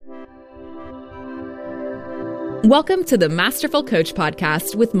Welcome to the Masterful Coach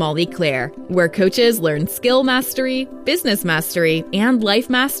Podcast with Molly Claire, where coaches learn skill mastery, business mastery, and life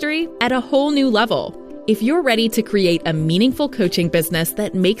mastery at a whole new level. If you're ready to create a meaningful coaching business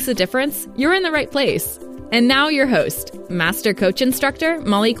that makes a difference, you're in the right place. And now your host, Master Coach Instructor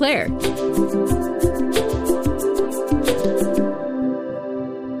Molly Claire.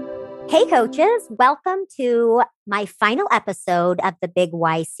 Hey coaches, welcome to my final episode of the Big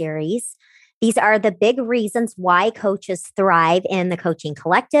Why series. These are the big reasons why coaches thrive in the coaching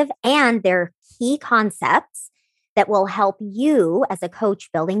collective, and they're key concepts that will help you as a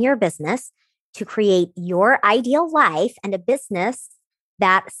coach building your business to create your ideal life and a business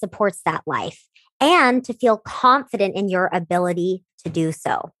that supports that life, and to feel confident in your ability to do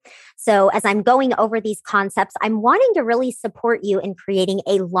so. So as I'm going over these concepts, I'm wanting to really support you in creating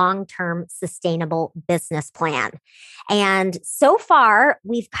a long-term sustainable business plan. And so far,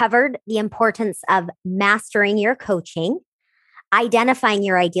 we've covered the importance of mastering your coaching, identifying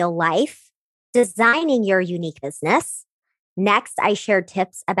your ideal life, designing your unique business. Next, I shared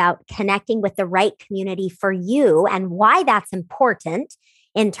tips about connecting with the right community for you and why that's important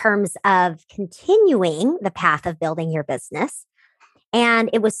in terms of continuing the path of building your business. And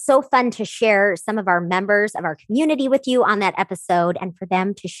it was so fun to share some of our members of our community with you on that episode and for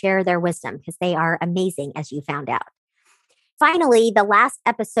them to share their wisdom because they are amazing, as you found out. Finally, the last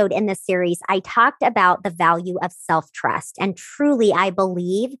episode in this series, I talked about the value of self-trust. And truly, I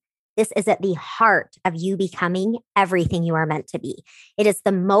believe this is at the heart of you becoming everything you are meant to be. It is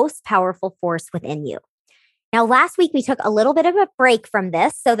the most powerful force within you. Now, last week, we took a little bit of a break from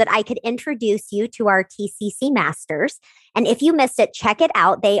this so that I could introduce you to our TCC Masters. And if you missed it, check it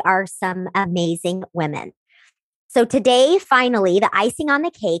out. They are some amazing women. So today, finally, the icing on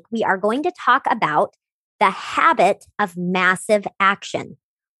the cake, we are going to talk about the habit of massive action,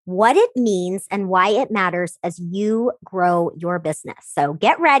 what it means and why it matters as you grow your business. So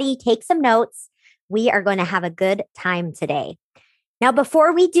get ready, take some notes. We are going to have a good time today. Now,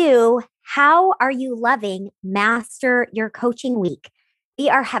 before we do, how are you loving Master Your Coaching Week? We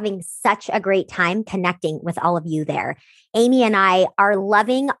are having such a great time connecting with all of you there. Amy and I are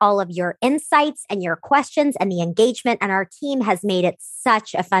loving all of your insights and your questions and the engagement, and our team has made it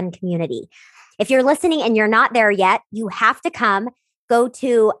such a fun community. If you're listening and you're not there yet, you have to come. Go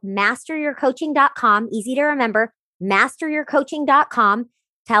to masteryourcoaching.com, easy to remember, masteryourcoaching.com.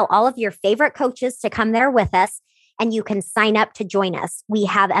 Tell all of your favorite coaches to come there with us. And you can sign up to join us. We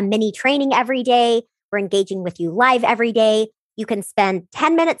have a mini training every day. We're engaging with you live every day. You can spend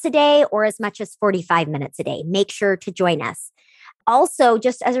 10 minutes a day or as much as 45 minutes a day. Make sure to join us. Also,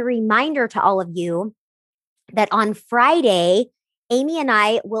 just as a reminder to all of you that on Friday, Amy and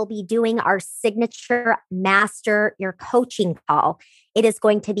I will be doing our signature Master Your Coaching call. It is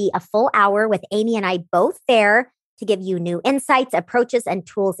going to be a full hour with Amy and I both there to give you new insights, approaches, and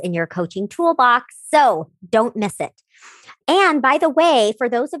tools in your coaching toolbox. So don't miss it. And by the way, for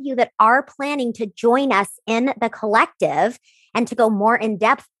those of you that are planning to join us in the collective and to go more in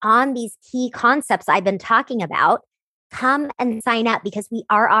depth on these key concepts I've been talking about, come and sign up because we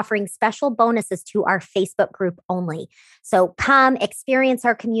are offering special bonuses to our Facebook group only. So come experience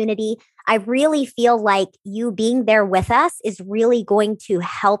our community. I really feel like you being there with us is really going to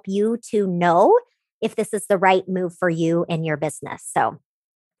help you to know if this is the right move for you in your business. So,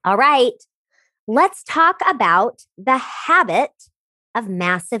 all right, let's talk about the habit of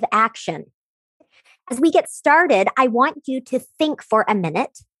massive action. As we get started, I want you to think for a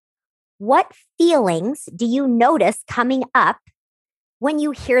minute. What feelings do you notice coming up when you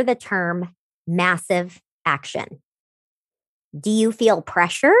hear the term massive action? Do you feel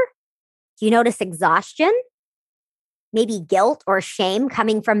pressure? Do you notice exhaustion? Maybe guilt or shame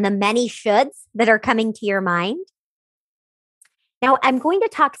coming from the many shoulds that are coming to your mind? Now, I'm going to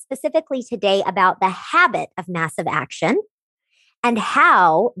talk specifically today about the habit of massive action and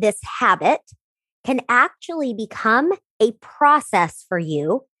how this habit can actually become a process for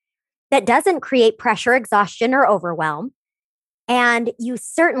you that doesn't create pressure, exhaustion, or overwhelm. And you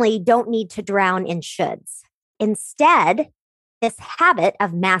certainly don't need to drown in shoulds. Instead, this habit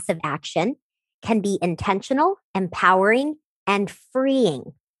of massive action can be intentional, empowering, and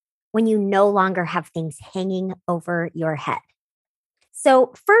freeing when you no longer have things hanging over your head.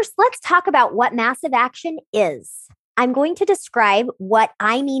 So first, let's talk about what massive action is. I'm going to describe what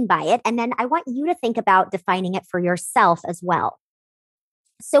I mean by it, and then I want you to think about defining it for yourself as well.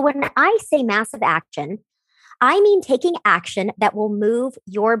 So when I say massive action, I mean taking action that will move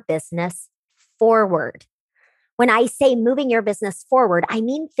your business forward. When I say moving your business forward, I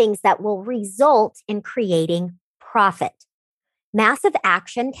mean things that will result in creating profit. Massive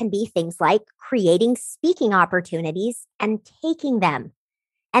action can be things like creating speaking opportunities and taking them.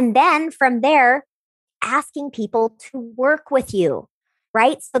 And then from there, asking people to work with you,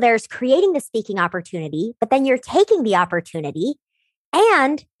 right? So there's creating the speaking opportunity, but then you're taking the opportunity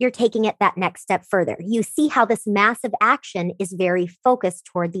and you're taking it that next step further. You see how this massive action is very focused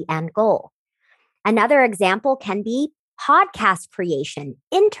toward the end goal. Another example can be podcast creation,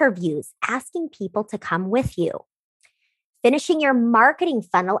 interviews, asking people to come with you, finishing your marketing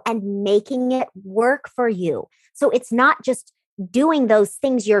funnel and making it work for you. So it's not just doing those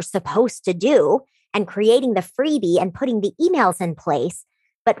things you're supposed to do and creating the freebie and putting the emails in place,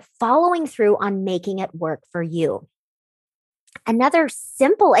 but following through on making it work for you. Another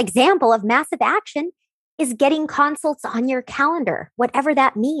simple example of massive action is getting consults on your calendar, whatever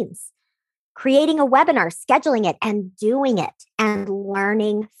that means. Creating a webinar, scheduling it and doing it and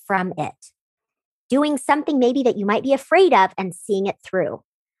learning from it. Doing something maybe that you might be afraid of and seeing it through.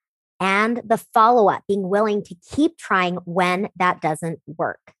 And the follow-up, being willing to keep trying when that doesn't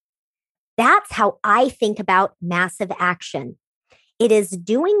work. That's how I think about massive action. It is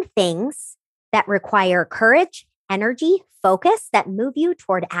doing things that require courage, energy, focus that move you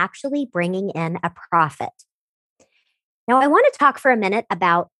toward actually bringing in a profit. Now, I want to talk for a minute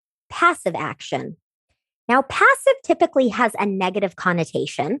about passive action. Now, passive typically has a negative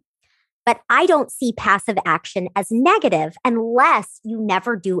connotation, but I don't see passive action as negative unless you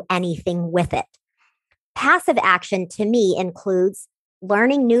never do anything with it. Passive action to me includes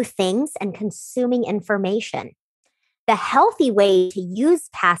learning new things and consuming information. The healthy way to use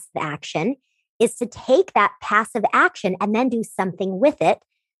passive action is to take that passive action and then do something with it,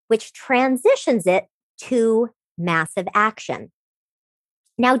 which transitions it to massive action.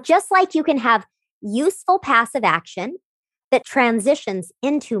 Now, just like you can have useful passive action that transitions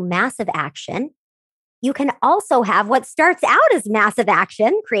into massive action, you can also have what starts out as massive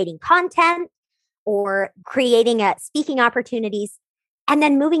action, creating content or creating speaking opportunities, and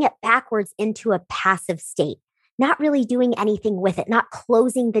then moving it backwards into a passive state, not really doing anything with it, not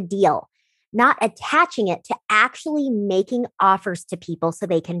closing the deal, not attaching it to actually making offers to people so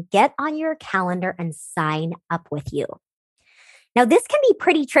they can get on your calendar and sign up with you. Now, this can be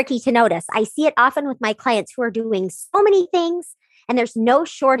pretty tricky to notice. I see it often with my clients who are doing so many things, and there's no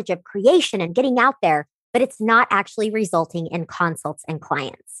shortage of creation and getting out there, but it's not actually resulting in consults and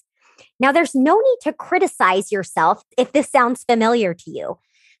clients. Now, there's no need to criticize yourself if this sounds familiar to you,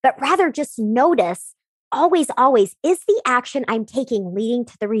 but rather just notice always, is the action I'm taking leading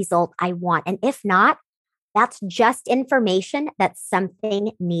to the result I want? And if not, that's just information that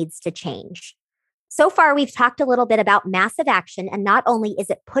something needs to change. So far, we've talked a little bit about massive action, and not only is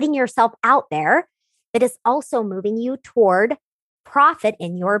it putting yourself out there, but it's also moving you toward profit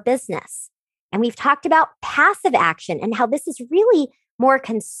in your business. And we've talked about passive action and how this is really more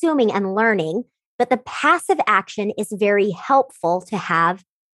consuming and learning, but the passive action is very helpful to have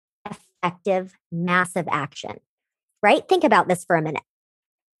effective massive action, right? Think about this for a minute.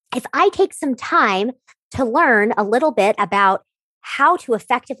 If I take some time to learn a little bit about how to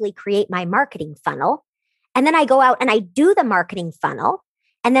effectively create my marketing funnel, and then I go out and I do the marketing funnel,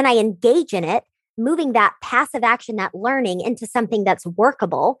 and then I engage in it, moving that passive action, that learning into something that's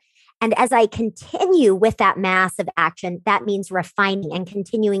workable. And as I continue with that massive action, that means refining and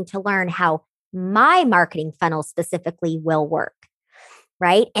continuing to learn how my marketing funnel specifically will work,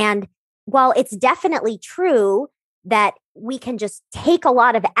 right? And while it's definitely true that we can just take a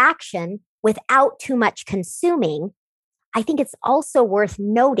lot of action without too much consuming, I think it's also worth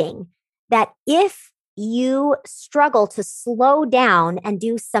noting that if you struggle to slow down and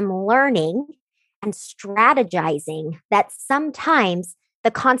do some learning and strategizing, that sometimes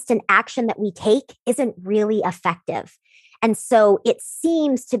the constant action that we take isn't really effective. And so it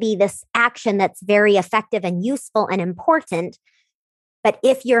seems to be this action that's very effective and useful and important. But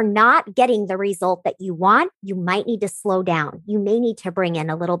if you're not getting the result that you want, you might need to slow down. You may need to bring in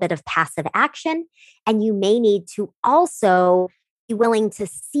a little bit of passive action, and you may need to also be willing to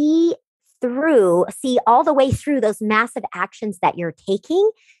see all the way through those massive actions that you're taking,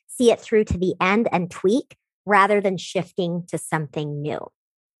 see it through to the end and tweak rather than shifting to something new.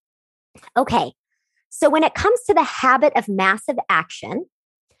 Okay, so when it comes to the habit of massive action,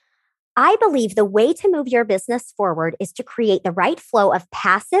 I believe the way to move your business forward is to create the right flow of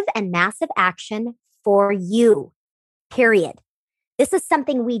passive and massive action for you, period. This is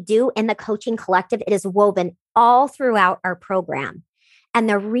something we do in the Coaching Collective. It is woven all throughout our program. And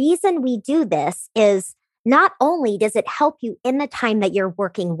the reason we do this is not only does it help you in the time that you're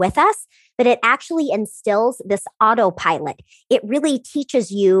working with us, but it actually instills this autopilot. It really teaches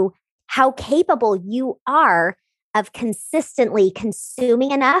you how capable you are of consistently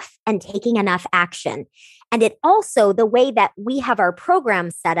consuming enough and taking enough action. And it also, the way that we have our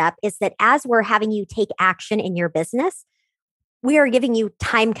program set up is that as we're having you take action in your business, we are giving you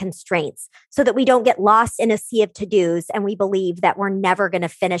time constraints so that we don't get lost in a sea of to-dos and we believe that we're never going to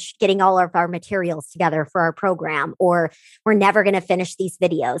finish getting all of our materials together for our program, or we're never going to finish these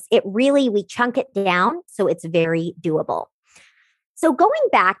videos. We chunk it down so it's very doable. So going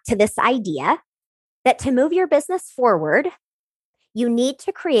back to this idea that to move your business forward, you need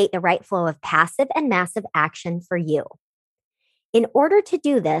to create the right flow of passive and massive action for you. In order to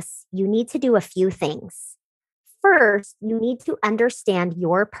do this, you need to do a few things. First, you need to understand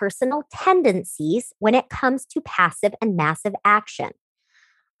your personal tendencies when it comes to passive and massive action.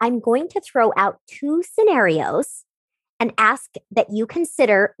 I'm going to throw out 2 scenarios and ask that you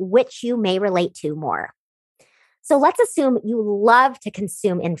consider which you may relate to more. So let's assume you love to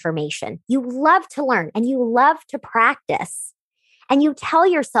consume information, you love to learn, and you love to practice. And you tell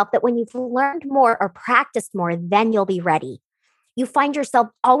yourself that when you've learned more or practiced more, then you'll be ready. You find yourself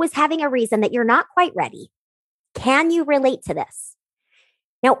always having a reason that you're not quite ready. Can you relate to this?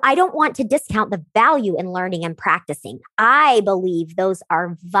 Now, I don't want to discount the value in learning and practicing. I believe those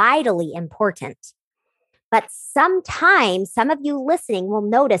are vitally important. But sometimes some of you listening will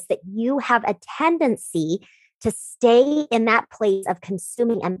notice that you have a tendency to stay in that place of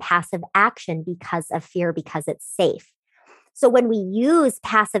consuming and passive action because of fear, because it's safe. So when we use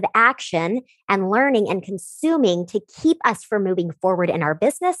passive action and learning and consuming to keep us from moving forward in our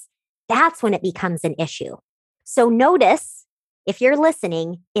business, that's when it becomes an issue. So notice, if you're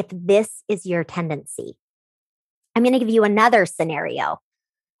listening, if this is your tendency. I'm going to give you another scenario.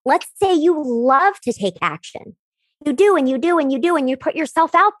 Let's say you love to take action. You do, and you do, and you do, and you put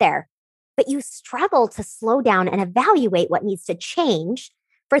yourself out there, but you struggle to slow down and evaluate what needs to change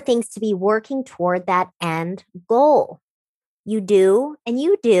for things to be working toward that end goal. You do, and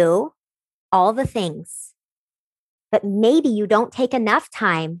you do all the things, but maybe you don't take enough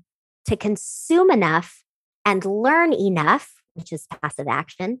time to consume enough and learn enough, which is passive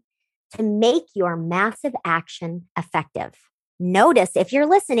action, to make your massive action effective. Notice if you're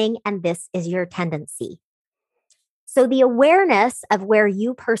listening and this is your tendency. So the awareness of where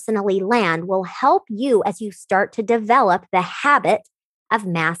you personally land will help you as you start to develop the habit of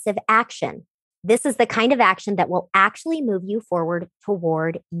massive action. This is the kind of action that will actually move you forward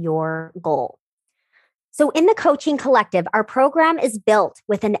toward your goal. So in the Coaching Collective, our program is built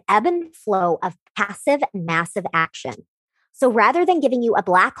with an ebb and flow of passive and massive action. So rather than giving you a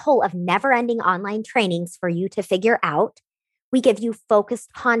black hole of never-ending online trainings for you to figure out, we give you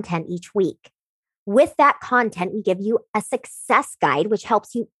focused content each week. With that content, we give you a success guide, which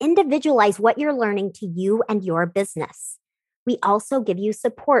helps you individualize what you're learning to you and your business. We also give you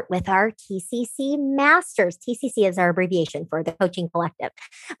support with our TCC Masters. TCC is our abbreviation for the Coaching Collective.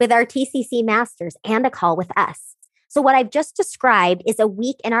 With our TCC Masters and a call with us. So what I've just described is a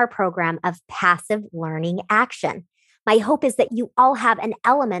week in our program of passive learning action. My hope is that you all have an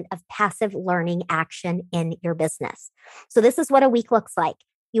element of passive learning action in your business. So this is what a week looks like.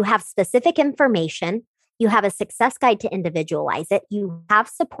 You have specific information. You have a success guide to individualize it. You have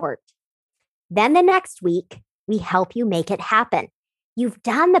support. Then the next week, we help you make it happen. You've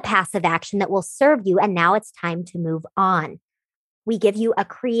done the passive action that will serve you, and now it's time to move on. We give you a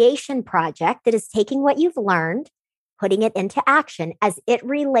creation project that is taking what you've learned, putting it into action as it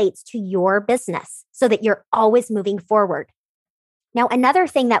relates to your business so that you're always moving forward. Now, another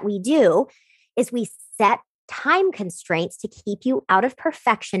thing that we do is we set time constraints to keep you out of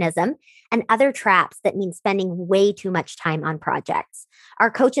perfectionism and other traps that mean spending way too much time on projects. Our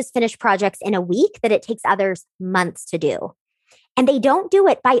coaches finish projects in a week that it takes others months to do. And they don't do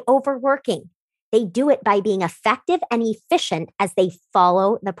it by overworking. They do it by being effective and efficient as they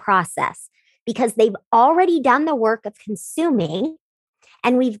follow the process because they've already done the work of consuming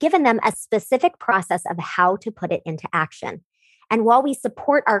and we've given them a specific process of how to put it into action. And while we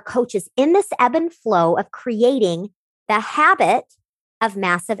support our coaches in this ebb and flow of creating the habit of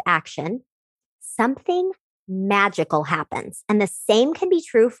massive action, something magical happens. And the same can be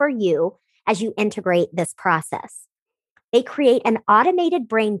true for you as you integrate this process. They create an automated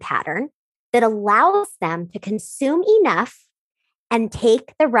brain pattern that allows them to consume enough and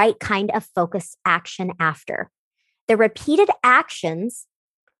take the right kind of focused action after. The repeated actions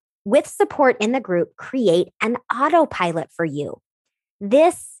with support in the group create an autopilot for you.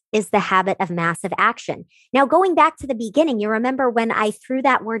 This is the habit of massive action. Now, going back to the beginning, you remember when I threw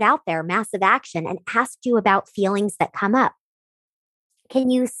that word out there, massive action, and asked you about feelings that come up. Can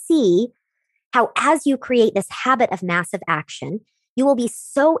you see how as you create this habit of massive action, You will be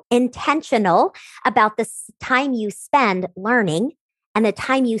so intentional about the time you spend learning and the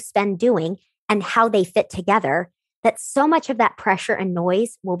time you spend doing and how they fit together, that so much of that pressure and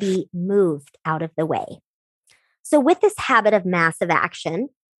noise will be moved out of the way. So with this habit of massive action,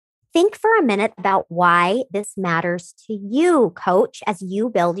 think for a minute about why this matters to you, coach, as you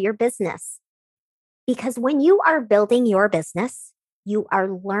build your business. Because when you are building your business, you are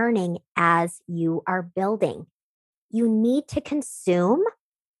learning as you are building. You need to consume,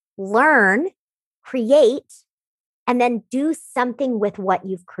 learn, create, and then do something with what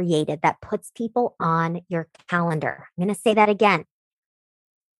you've created that puts people on your calendar. I'm going to say that again.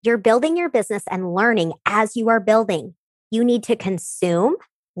 You're building your business and learning as you are building. You need to consume,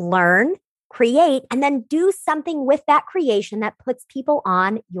 learn, create, and then do something with that creation that puts people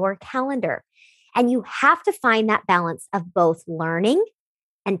on your calendar. And you have to find that balance of both learning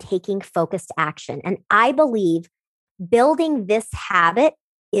and taking focused action. And I believe building this habit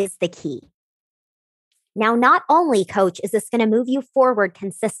is the key. Now, not only, coach, is this going to move you forward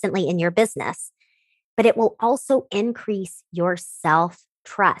consistently in your business, but it will also increase your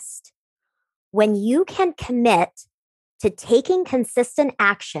self-trust. When you can commit to taking consistent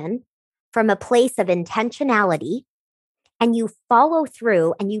action from a place of intentionality, and you follow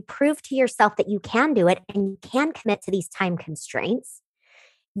through and you prove to yourself that you can do it and you can commit to these time constraints,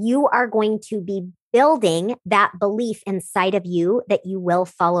 you are going to be building that belief inside of you that you will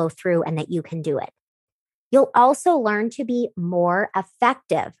follow through and that you can do it. You'll also learn to be more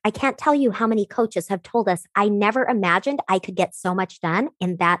effective. I can't tell you how many coaches have told us, I never imagined I could get so much done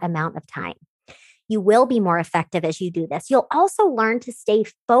in that amount of time. You will be more effective as you do this. You'll also learn to stay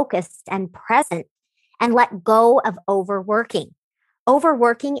focused and present and let go of overworking.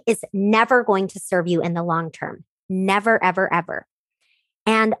 Overworking is never going to serve you in the long term. Never, ever, ever.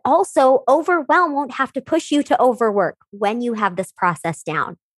 And also, overwhelm won't have to push you to overwork when you have this process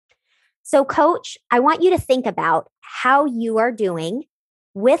down. So, coach, I want you to think about how you are doing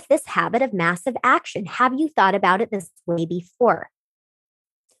with this habit of massive action. Have you thought about it this way before?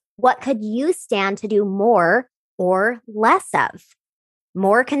 What could you stand to do more or less of?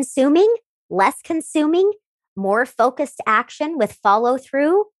 More consuming, less consuming, more focused action with follow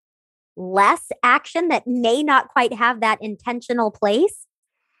through, less action that may not quite have that intentional place?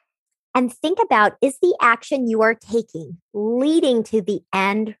 And think about, is the action you are taking leading to the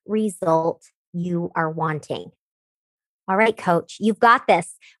end result you are wanting? All right, coach, you've got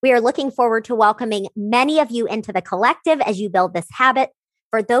this. We are looking forward to welcoming many of you into the collective as you build this habit.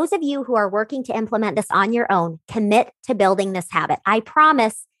 For those of you who are working to implement this on your own, commit to building this habit. I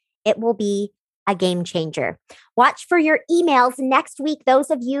promise it will be a game changer. Watch for your emails next week, those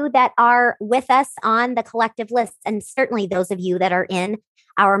of you that are with us on the collective list, and certainly those of you that are in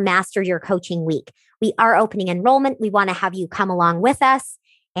our Master Your Coaching Week. We are opening enrollment. We want to have you come along with us,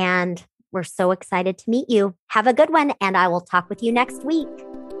 and we're so excited to meet you. Have a good one, and I will talk with you next week.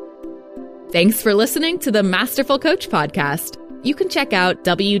 Thanks for listening to the Masterful Coach Podcast. You can check out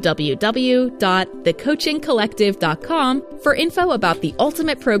www.thecoachingcollective.com for info about the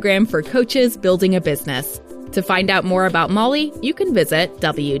ultimate program for coaches building a business. To find out more about Molly, you can visit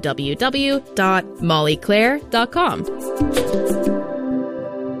www.mollyclaire.com.